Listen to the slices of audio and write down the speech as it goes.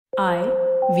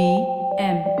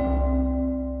IVM.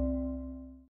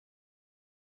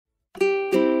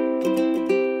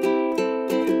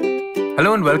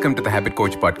 Hello and welcome to the Habit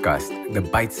Coach Podcast, the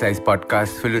bite-sized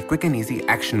podcast filled with quick and easy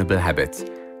actionable habits.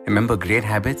 Remember, great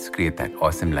habits create that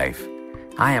awesome life.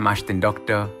 I am Ashton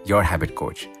Doctor, your habit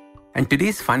coach. And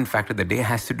today's fun fact of the day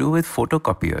has to do with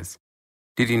photocopiers.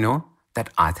 Did you know that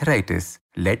arthritis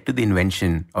led to the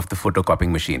invention of the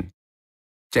photocopying machine?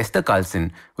 Chester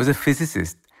Carlson was a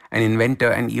physicist, an inventor,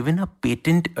 and even a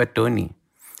patent attorney.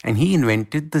 And he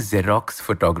invented the Xerox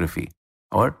photography,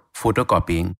 or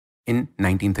photocopying, in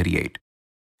 1938.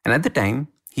 And at the time,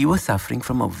 he was suffering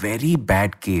from a very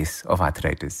bad case of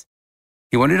arthritis.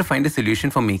 He wanted to find a solution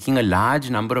for making a large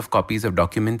number of copies of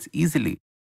documents easily,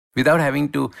 without having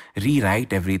to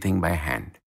rewrite everything by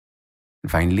hand.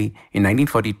 And finally, in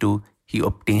 1942, he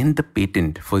obtained the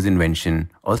patent for his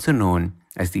invention, also known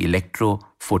as the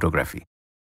electrophotography.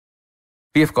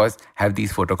 We, of course, have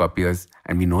these photocopiers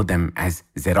and we know them as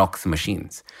Xerox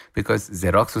machines because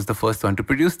Xerox was the first one to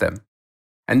produce them.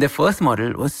 And their first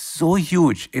model was so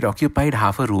huge, it occupied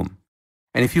half a room.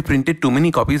 And if you printed too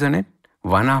many copies on it,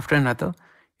 one after another,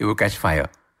 it would catch fire.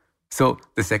 So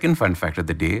the second fun fact of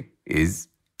the day is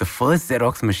the first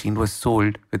Xerox machine was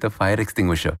sold with a fire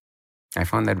extinguisher. I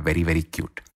found that very, very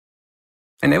cute.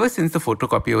 And ever since the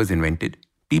photocopier was invented,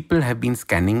 people have been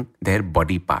scanning their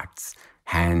body parts,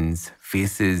 hands,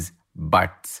 faces,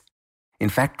 butts. In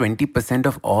fact, 20%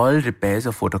 of all repairs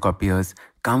of photocopiers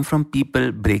come from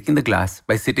people breaking the glass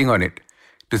by sitting on it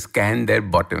to scan their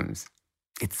bottoms.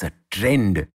 It's a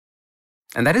trend.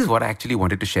 And that is what I actually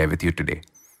wanted to share with you today.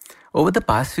 Over the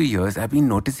past few years, I've been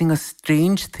noticing a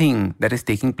strange thing that is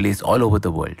taking place all over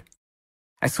the world.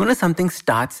 As soon as something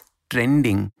starts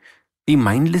trending, we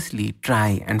mindlessly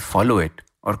try and follow it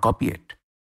or copy it.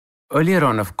 Earlier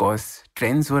on, of course,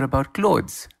 trends were about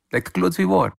clothes, like the clothes we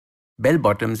wore.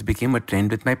 Bell-bottoms became a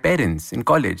trend with my parents in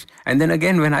college, and then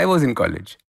again when I was in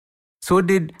college. So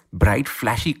did bright,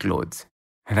 flashy clothes.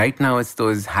 Right now it's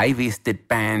those high-waisted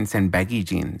pants and baggy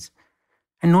jeans.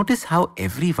 And notice how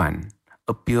everyone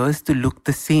appears to look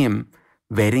the same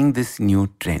wearing this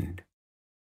new trend.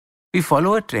 We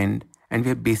follow a trend and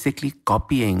we are basically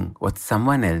copying what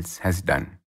someone else has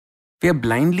done. We are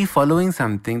blindly following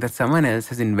something that someone else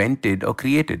has invented or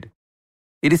created.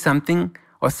 It is something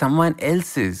or someone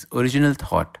else's original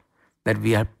thought that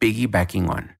we are piggybacking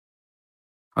on.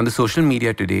 On the social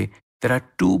media today, there are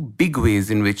two big ways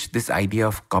in which this idea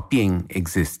of copying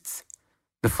exists.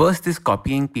 The first is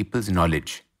copying people's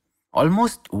knowledge,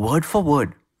 almost word for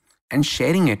word, and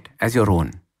sharing it as your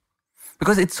own.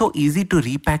 Because it's so easy to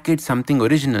repackage something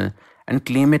original and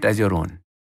claim it as your own.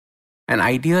 An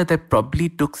idea that probably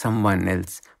took someone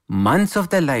else months of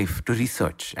their life to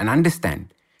research and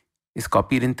understand is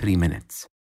copied in 3 minutes.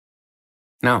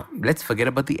 Now, let's forget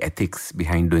about the ethics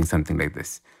behind doing something like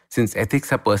this, since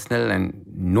ethics are personal and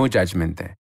no judgment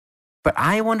there. But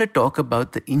I want to talk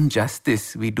about the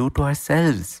injustice we do to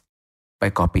ourselves by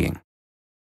copying.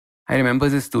 I remember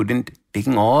as a student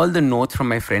taking all the notes from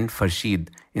my friend Farshid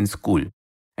in school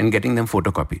and getting them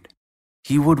photocopied.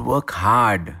 He would work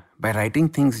hard by writing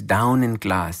things down in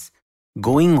class,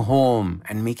 going home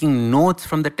and making notes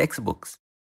from the textbooks,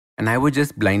 and I would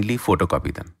just blindly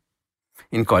photocopy them.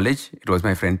 In college, it was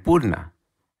my friend Purna,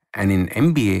 and in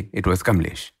MBA, it was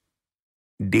Kamlesh.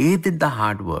 They did the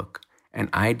hard work, and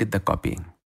I did the copying.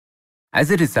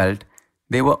 As a result,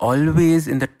 they were always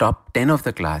in the top 10 of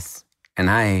the class, and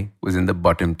I was in the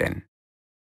bottom 10.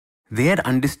 They had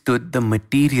understood the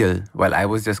material while I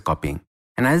was just copying,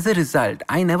 and as a result,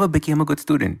 I never became a good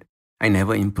student. I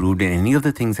never improved in any of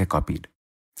the things I copied.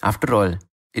 After all,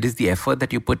 it is the effort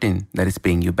that you put in that is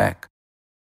paying you back.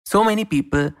 So many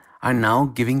people are now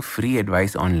giving free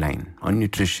advice online, on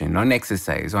nutrition, on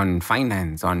exercise, on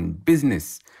finance, on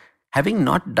business, having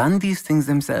not done these things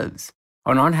themselves,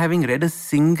 or not having read a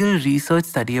single research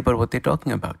study about what they're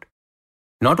talking about.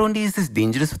 Not only is this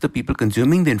dangerous for the people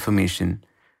consuming the information,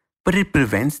 but it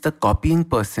prevents the copying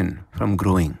person from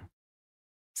growing.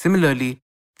 Similarly,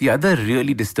 the other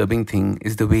really disturbing thing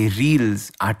is the way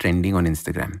reels are trending on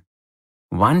Instagram.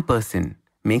 One person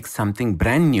makes something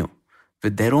brand new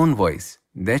with their own voice,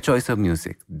 their choice of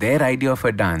music, their idea of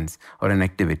a dance or an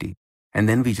activity, and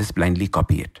then we just blindly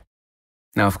copy it.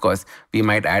 Now, of course, we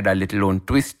might add our little own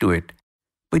twist to it,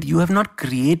 but you have not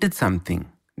created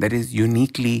something that is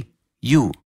uniquely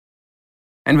you.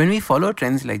 And when we follow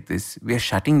trends like this, we are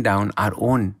shutting down our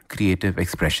own creative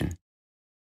expression.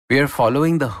 We are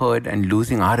following the herd and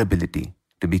losing our ability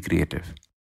to be creative.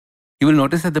 You will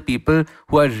notice that the people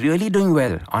who are really doing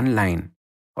well online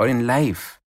or in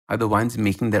life are the ones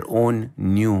making their own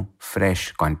new,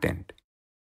 fresh content.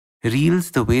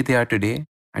 Reels, the way they are today,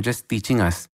 are just teaching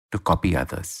us to copy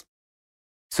others.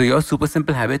 So your super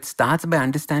simple habit starts by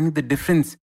understanding the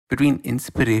difference between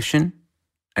inspiration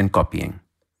and copying.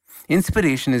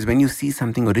 Inspiration is when you see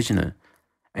something original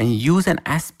and use an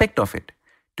aspect of it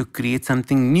to create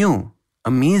something new,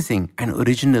 amazing, and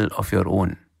original of your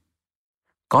own.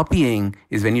 Copying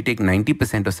is when you take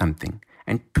 90% of something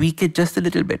and tweak it just a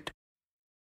little bit.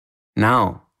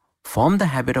 Now, form the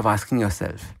habit of asking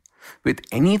yourself, with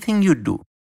anything you do,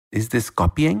 is this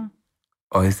copying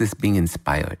or is this being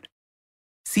inspired?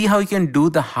 See how you can do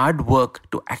the hard work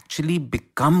to actually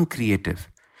become creative.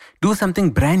 Do something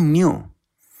brand new.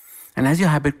 And as your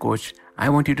habit coach, I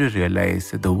want you to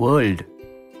realize that the world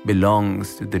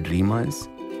belongs to the dreamers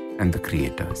and the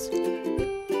creators.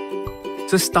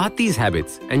 So start these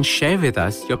habits and share with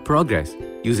us your progress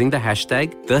using the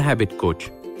hashtag #TheHabitCoach.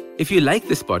 If you like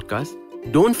this podcast,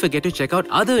 don't forget to check out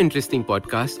other interesting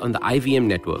podcasts on the IVM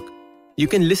network. You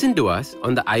can listen to us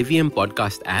on the IVM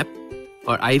Podcast app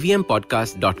or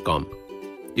ivmpodcast.com.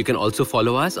 You can also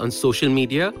follow us on social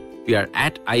media. We are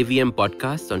at IVM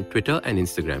Podcasts on Twitter and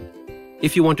Instagram.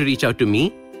 If you want to reach out to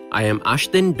me, I am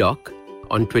Ashtin Doc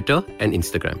on Twitter and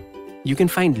Instagram. You can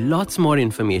find lots more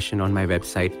information on my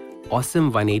website,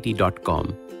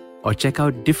 awesome180.com, or check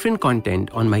out different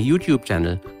content on my YouTube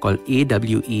channel called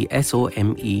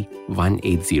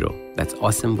AWESOME180. That's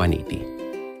Awesome 180.